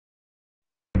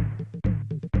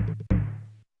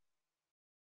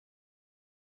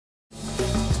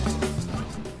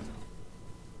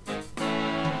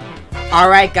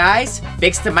Alright guys,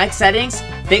 fix the mic settings,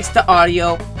 fix the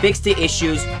audio, fix the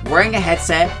issues, wearing a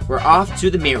headset, we're off to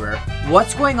the mirror.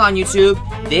 What's going on YouTube?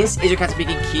 This is your cat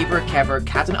speaking Kever,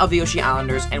 captain of the Yoshi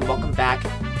Islanders, and welcome back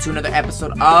to another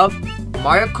episode of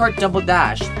Mario Kart Double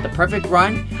Dash, the perfect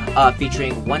run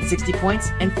featuring 160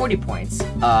 points and 40 points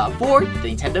for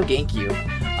the Nintendo Gamecube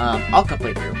all-cup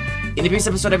playthrough. In the previous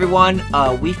episode, everyone,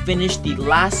 we finished the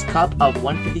last cup of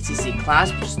 150cc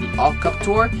class, which is the all-cup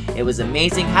tour. It was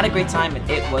amazing, had a great time, and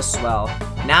it was swell.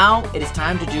 Now, it is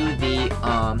time to do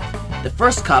the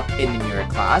first cup in the mirror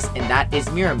class, and that is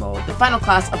mirror mode, the final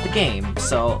class of the game.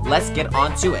 So, let's get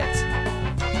on to it.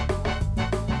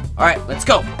 Alright, let's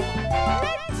go.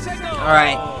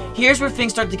 Alright. Here's where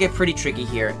things start to get pretty tricky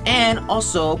here. And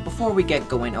also, before we get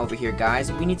going over here,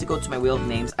 guys, we need to go to my wheel of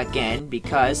names again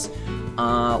because,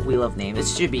 wheel of names,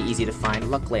 this should be easy to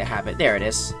find. Luckily, I have it. There it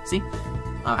is. See?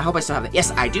 I hope I still have it.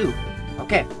 Yes, I do.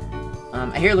 Okay.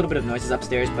 I hear a little bit of noises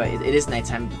upstairs, but it is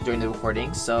nighttime during the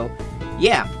recording, so,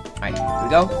 yeah. Alright, here we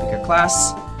go. Pick our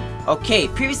class. Okay,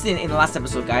 previously in the last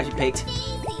episode, guys, we picked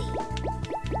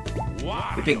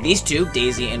these two,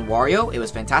 Daisy and Wario. It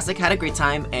was fantastic, had a great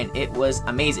time, and it was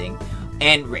amazing.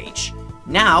 And Rage.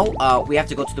 Now, we have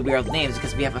to go to the Wheel of Names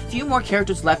because we have a few more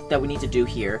characters left that we need to do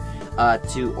here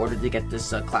to order to get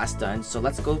this class done. So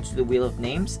let's go to the Wheel of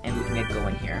Names and we can get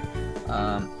going here.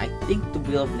 I think the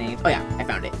Wheel of Names... Oh yeah, I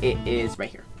found it. It is right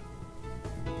here.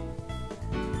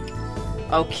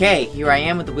 Okay, here I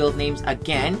am with the Wheel of Names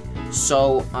again.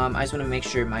 So, I just want to make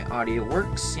sure my audio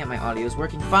works. Yeah, my audio is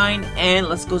working fine. And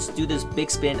let's go do this big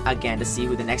spin again to see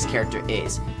who the next character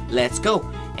is. Let's go.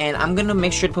 And I'm going to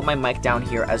make sure to put my mic down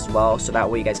here as well, so that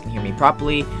way you guys can hear me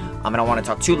properly. I don't want to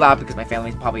talk too loud because my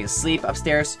family's probably asleep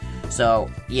upstairs.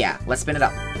 So, yeah, let's spin it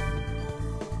up.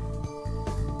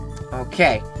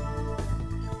 Okay.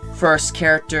 First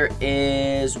character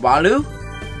is Walu.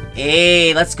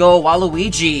 Hey, let's go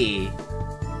Waluigi.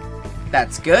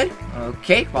 That's good.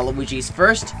 Okay, Waluigi's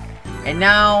first. And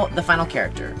now, the final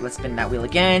character. Let's spin that wheel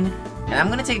again. And I'm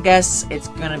gonna take a guess, it's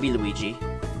gonna be Luigi.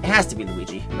 It has to be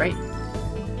Luigi, right?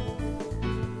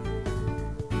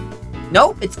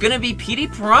 Nope, it's gonna be Petey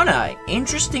Piranha.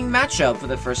 Interesting matchup for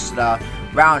the first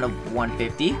round of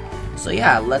 150. So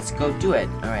yeah, let's go do it.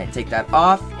 Alright, take that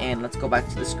off, and let's go back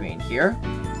to the screen here.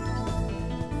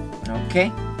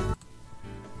 Okay.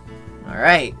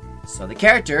 Alright. So the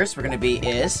characters we're gonna be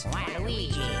is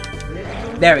Waluigi.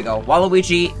 There we go,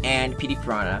 Waluigi and Petey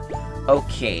Piranha.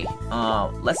 Okay,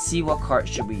 let's see what cart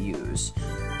should we use.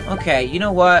 Okay, you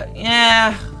know what?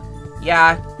 Yeah,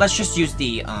 let's just use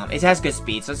the it has good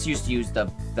speed, so let's use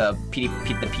the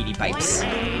Petey pipes.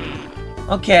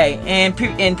 Okay, and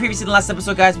previously in the last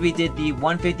episode, guys, we did the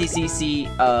 150cc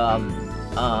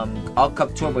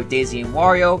all-cup tour with Daisy and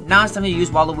Wario. Now it's time to use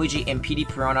Waluigi and Petey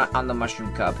Piranha on the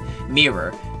Mushroom Cup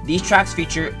Mirror. These tracks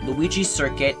feature Luigi's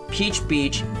Circuit, Peach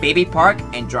Beach, Baby Park,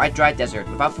 and Dry Desert.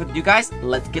 Without further ado, guys,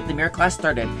 let's get the mirror class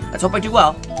started. Let's hope I do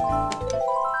well.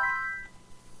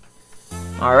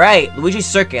 Alright, Luigi's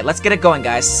Circuit. Let's get it going,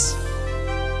 guys.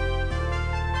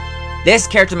 This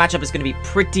character matchup is going to be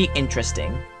pretty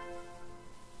interesting.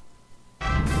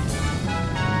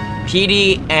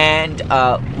 Petey and,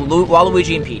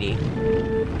 Waluigi and Petey.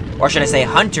 Or should I say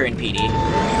Hunter and Petey.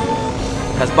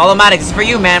 Because Ball-O-Matic is for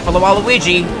you, man, for the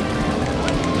Waluigi.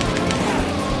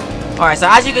 Alright, so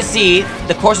as you can see,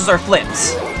 the courses are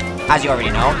flips. As you already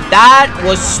know. That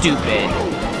was stupid.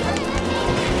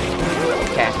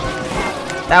 Okay.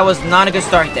 That was not a good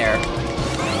start there.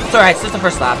 It's alright, it's just the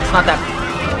first lap. It's not that...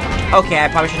 Okay, I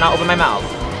probably should not open my mouth.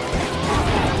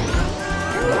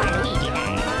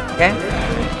 Okay.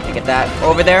 Get that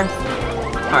over there.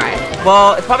 Alright.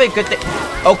 Well, it's probably a good thing.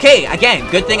 Okay, again,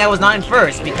 good thing I was not in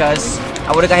first because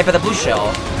I would have got hit by the blue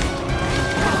shell.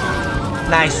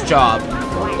 Nice job.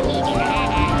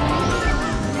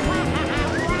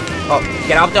 Oh,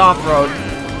 get off the off-road.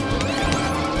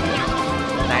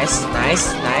 Nice,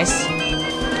 nice, nice.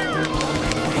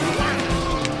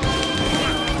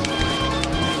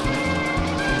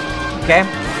 Okay.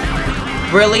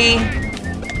 Really?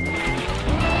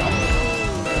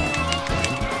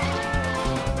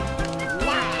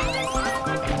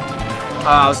 Oh,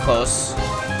 I was close.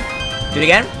 Do it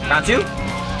again. Round two.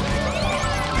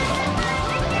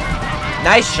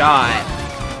 Nice shot.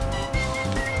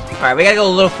 Alright, we gotta go a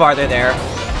little farther there.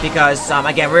 Because,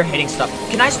 again, we're hitting stuff.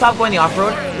 Can I stop going the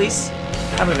off-road, please?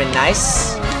 That would've been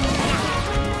nice.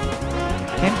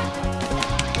 Okay.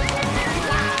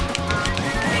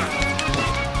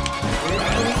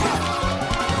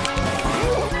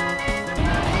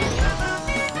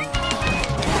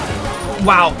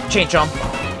 Wow, chain jump.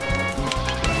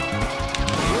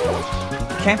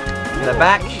 Okay, to the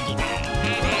back.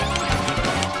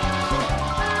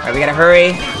 Alright, we gotta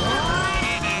hurry.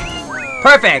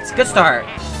 Perfect! Good start.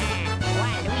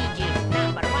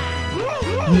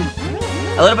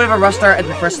 A little bit of a rough start at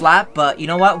the first lap, but you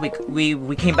know what?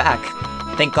 We came back.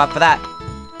 Thank God for that.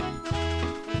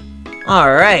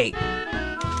 Alright.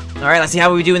 Alright, let's see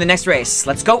how we do in the next race.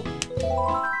 Let's go.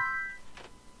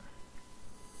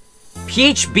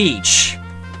 Peach Beach.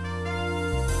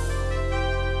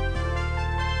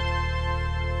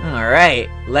 Alright,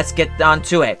 let's get on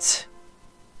to it.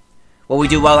 Will we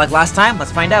do well like last time?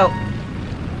 Let's find out.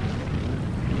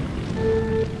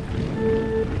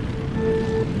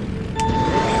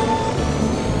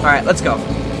 Alright, let's go.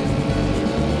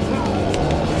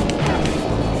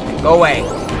 Go away.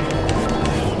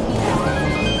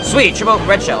 Sweet, triple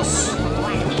red shells.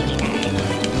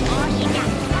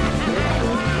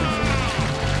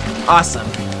 Awesome.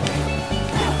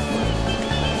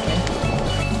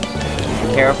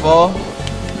 Careful.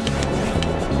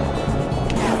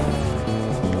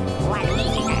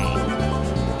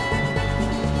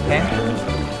 Okay.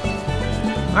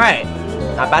 Alright.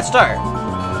 Not bad start.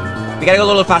 We gotta go a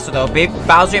little faster though.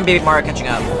 Bowser and Baby Mario are catching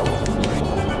up.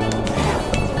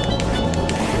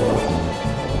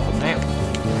 Alright.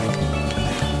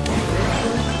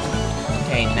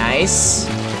 Okay, nice.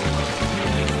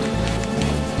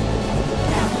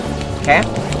 Okay.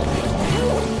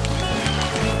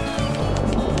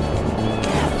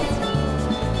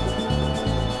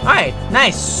 Alright,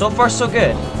 nice. So far, so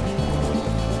good.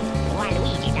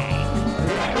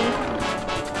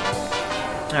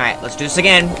 Alright, let's do this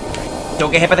again. Don't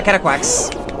get hit by the cataquacks.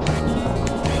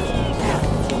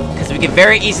 Because we can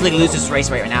very easily lose this race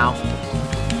right now.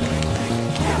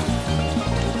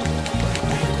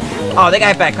 Oh, they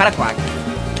got hit by a cataquack.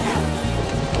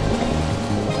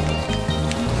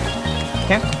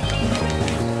 Okay.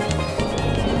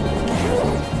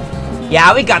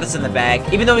 Yeah, we got this in the bag.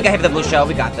 Even though we got hit with the blue shell,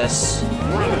 we got this.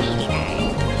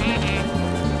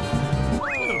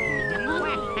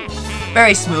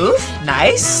 Very smooth.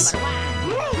 Nice.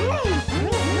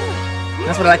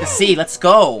 That's what I like to see. Let's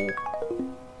go.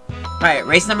 Alright,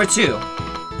 race number 2.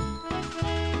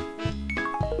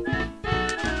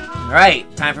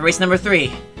 Alright, time for race number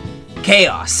 3.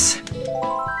 Chaos.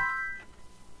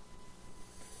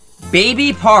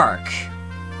 Baby Park.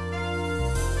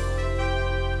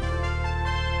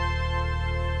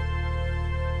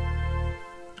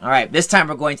 Alright, this time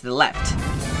we're going to the left.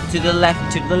 To the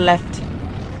left, to the left.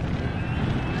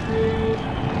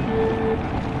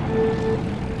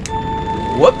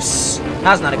 Whoops.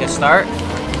 That was not a good start.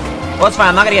 Well, it's fine.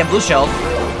 I'm not gonna get blue shelled.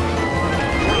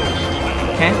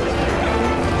 Okay.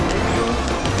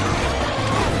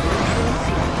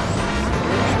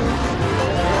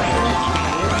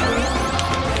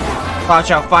 Watch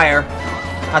out, fire.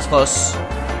 That's close.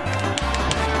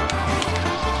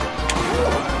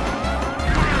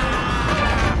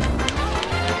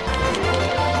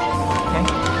 Okay.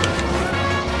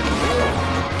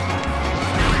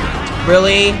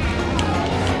 Really?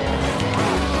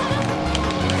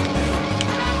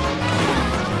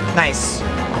 Nice.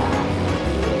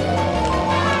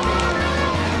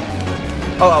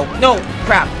 Uh-oh. No!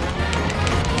 Crap.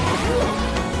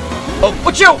 Oh,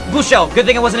 watch out! Blue shell! Good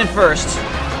thing I wasn't in first.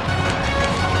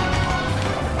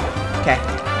 Okay.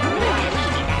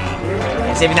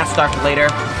 Okay, saving that star for later.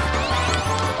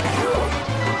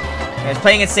 Okay, I was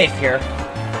playing it safe here.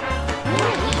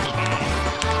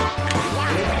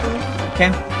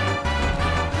 Okay.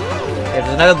 If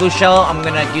there's another blue shell, I'm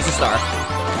gonna use a star.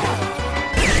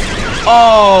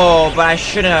 Oh, but I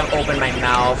shouldn't have opened my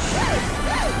mouth.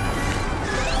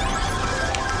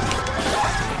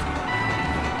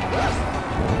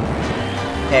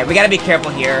 Okay, we gotta be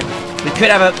careful here. We could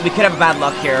have a bad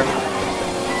luck here.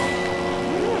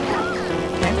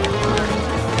 Okay.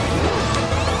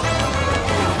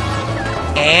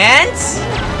 And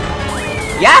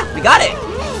yeah, we got it.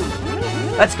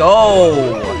 Let's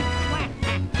go.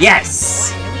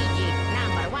 Yes.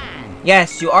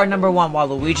 Yes, you are number 1,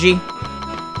 Waluigi.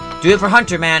 Do it for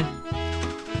Hunter, man.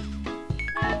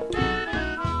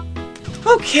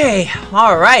 Okay,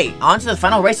 alright. On to the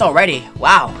final race already.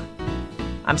 Wow.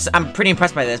 I'm pretty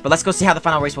impressed by this, but let's go see how the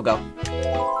final race will go.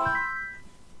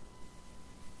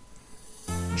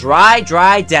 Dry,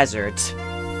 dry desert.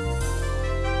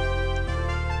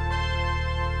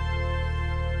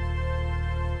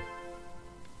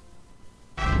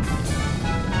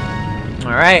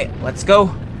 Alright, let's go.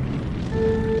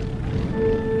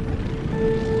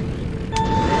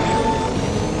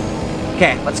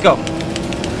 Okay, let's go.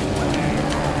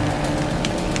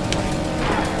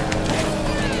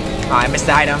 Oh, I missed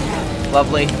the item.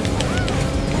 Lovely.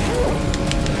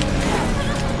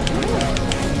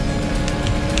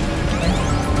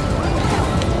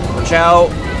 Watch out.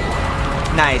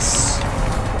 Nice.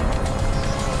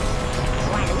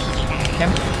 Okay.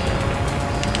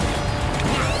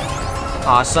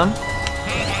 Awesome.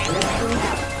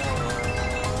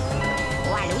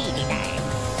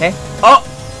 Okay. Oh!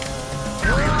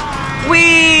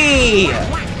 Whee!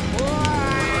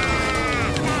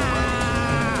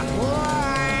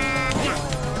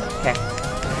 Okay.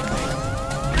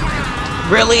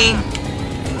 Really?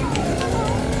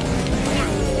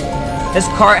 This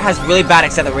cart has really bad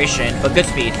acceleration, but good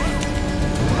speed.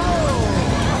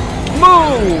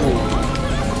 Move!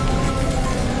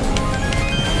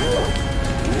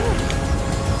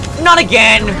 Not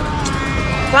again!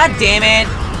 God damn it!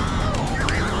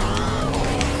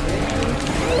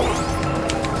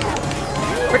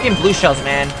 Freaking blue shells,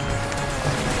 man.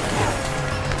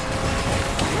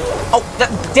 Oh,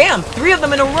 damn! 3 of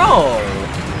them in a row!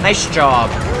 Nice job.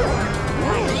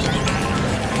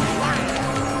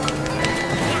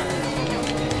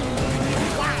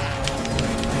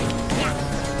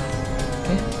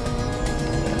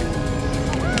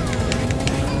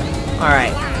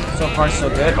 Alright, so far so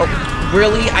good. Oh,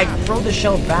 really? I throw the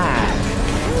shell back.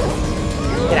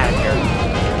 Get out of here.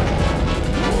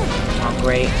 Oh,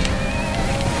 great.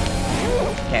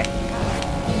 Okay.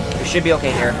 We should be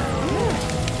okay here.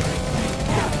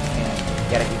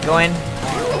 Gotta keep going.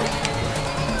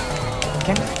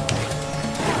 Okay.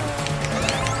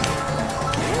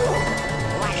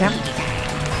 Okay.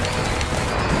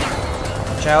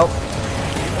 Watch out.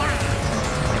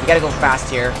 We gotta go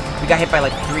fast here. We got hit by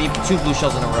like 2 blue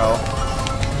shells in a row.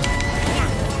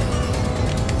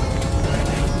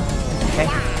 Okay.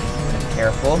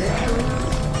 Careful.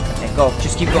 Okay, go.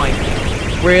 Just keep going.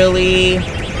 Really?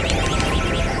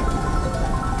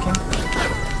 Okay.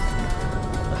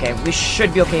 Okay, we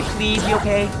should be okay. Please be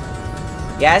okay.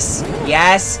 Yes.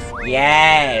 Yes.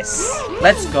 Yes.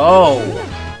 Let's go.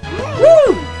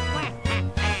 Woo!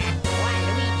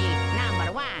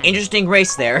 Interesting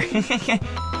race there.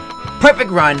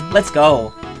 Perfect run. Let's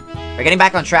go. We're getting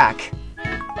back on track.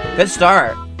 Good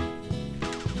start.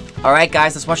 Alright,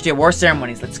 guys. Let's watch the award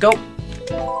ceremonies. Let's go.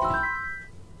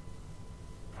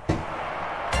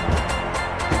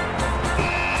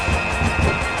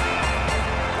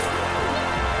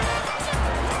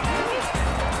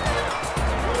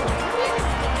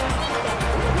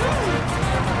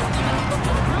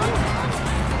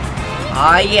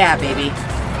 Ah, yeah, baby.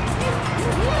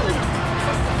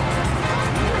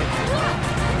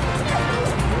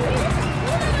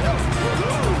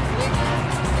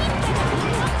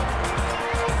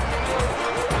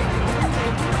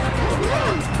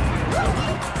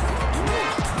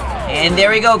 And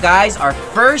there we go, guys. Our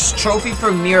first trophy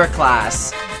for Mirror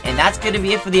class. And that's gonna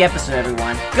be it for the episode,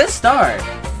 everyone. Good start.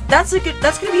 That's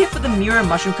gonna be it for the Mirror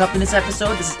Mushroom Cup in this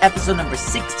episode. This is episode number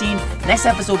 16. Next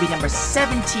episode will be number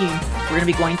 17. We're gonna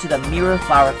be going to the Mirror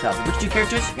Flower Cup. Which 2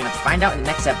 characters? You're gonna find out in the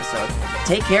next episode.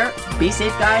 Take care, be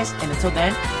safe, guys, and until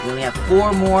then, we only have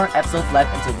 4 more episodes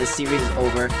left until this series is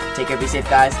over. Take care, be safe,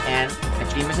 guys, and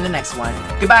catch you gamers in the next one.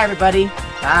 Goodbye, everybody.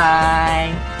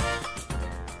 Bye.